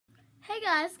Hey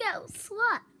guys, guess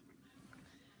what?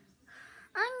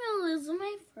 I'm gonna lose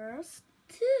my first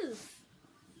tooth.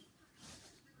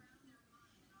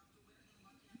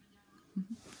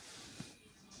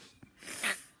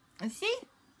 Let's see.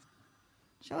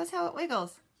 Show us how it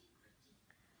wiggles.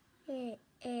 We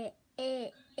can't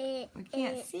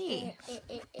see.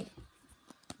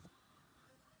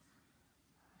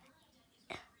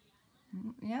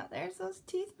 Yeah, there's those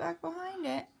teeth back behind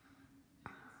it.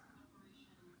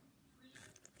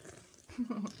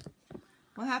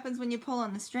 What happens when you pull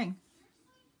on the string?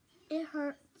 It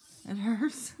hurts. It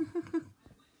hurts.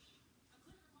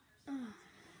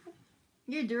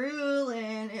 You're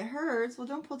drooling. It hurts. Well,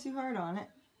 don't pull too hard on it.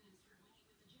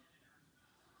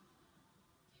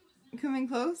 Coming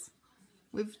close?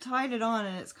 We've tied it on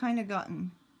and it's kind of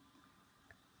gotten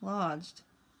lodged.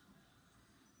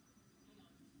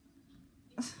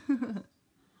 Look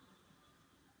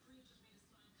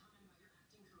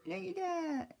at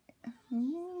that.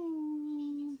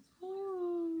 Ooh.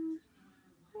 Ooh.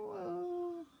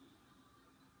 Whoa.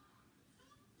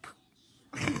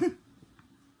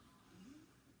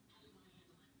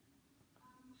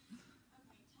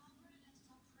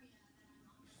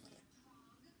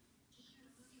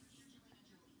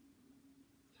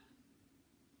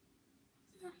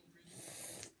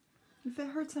 If it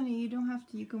hurts, honey, you don't have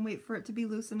to. You can wait for it to be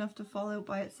loose enough to fall out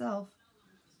by itself.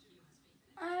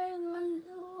 I want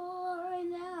to roll right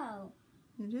now.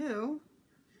 You do?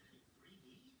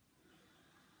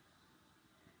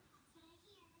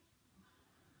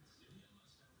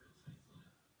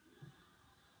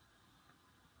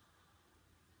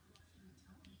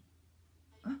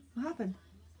 What happened?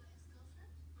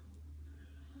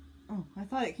 Oh, I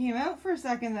thought it came out for a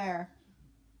second there.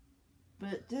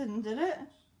 But it didn't, did it?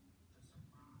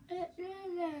 It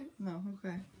didn't. No,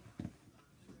 okay.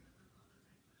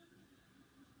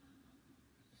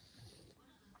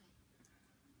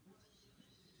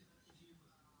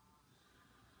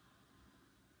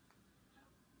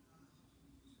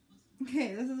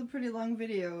 Okay, this is a pretty long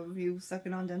video of you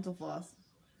sucking on dental floss.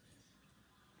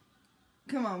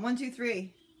 Come on, 1, 2,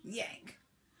 3. Yank.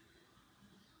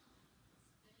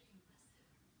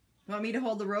 Want me to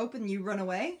hold the rope and you run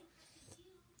away?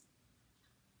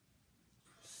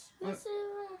 Let's see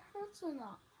if it hurts or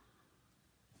not.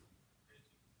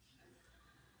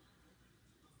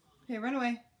 Okay, run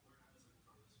away.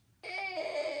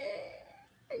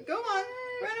 Go on,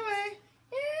 run away.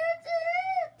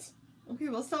 Okay,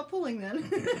 well, stop pulling then.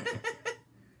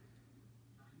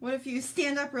 What if you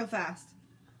stand up real fast?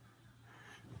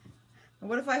 Or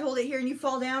what if I hold it here and you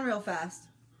fall down real fast?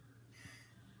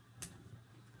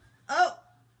 Oh,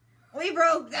 we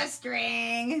broke the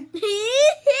string. That's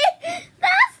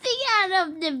the end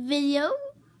of the video.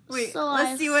 Wait, so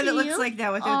let's see what it looks like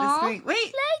now without the string.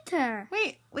 Wait, later.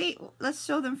 wait. Let's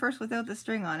show them first without the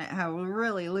string on it how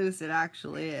really loose it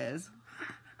actually is.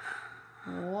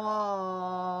 Whoa.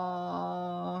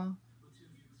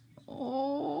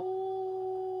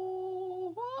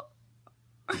 Oh.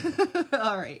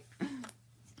 All right.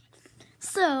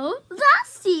 So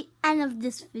that's the end of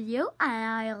this video,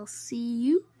 and I'll see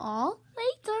you all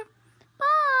later.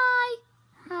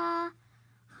 Bye.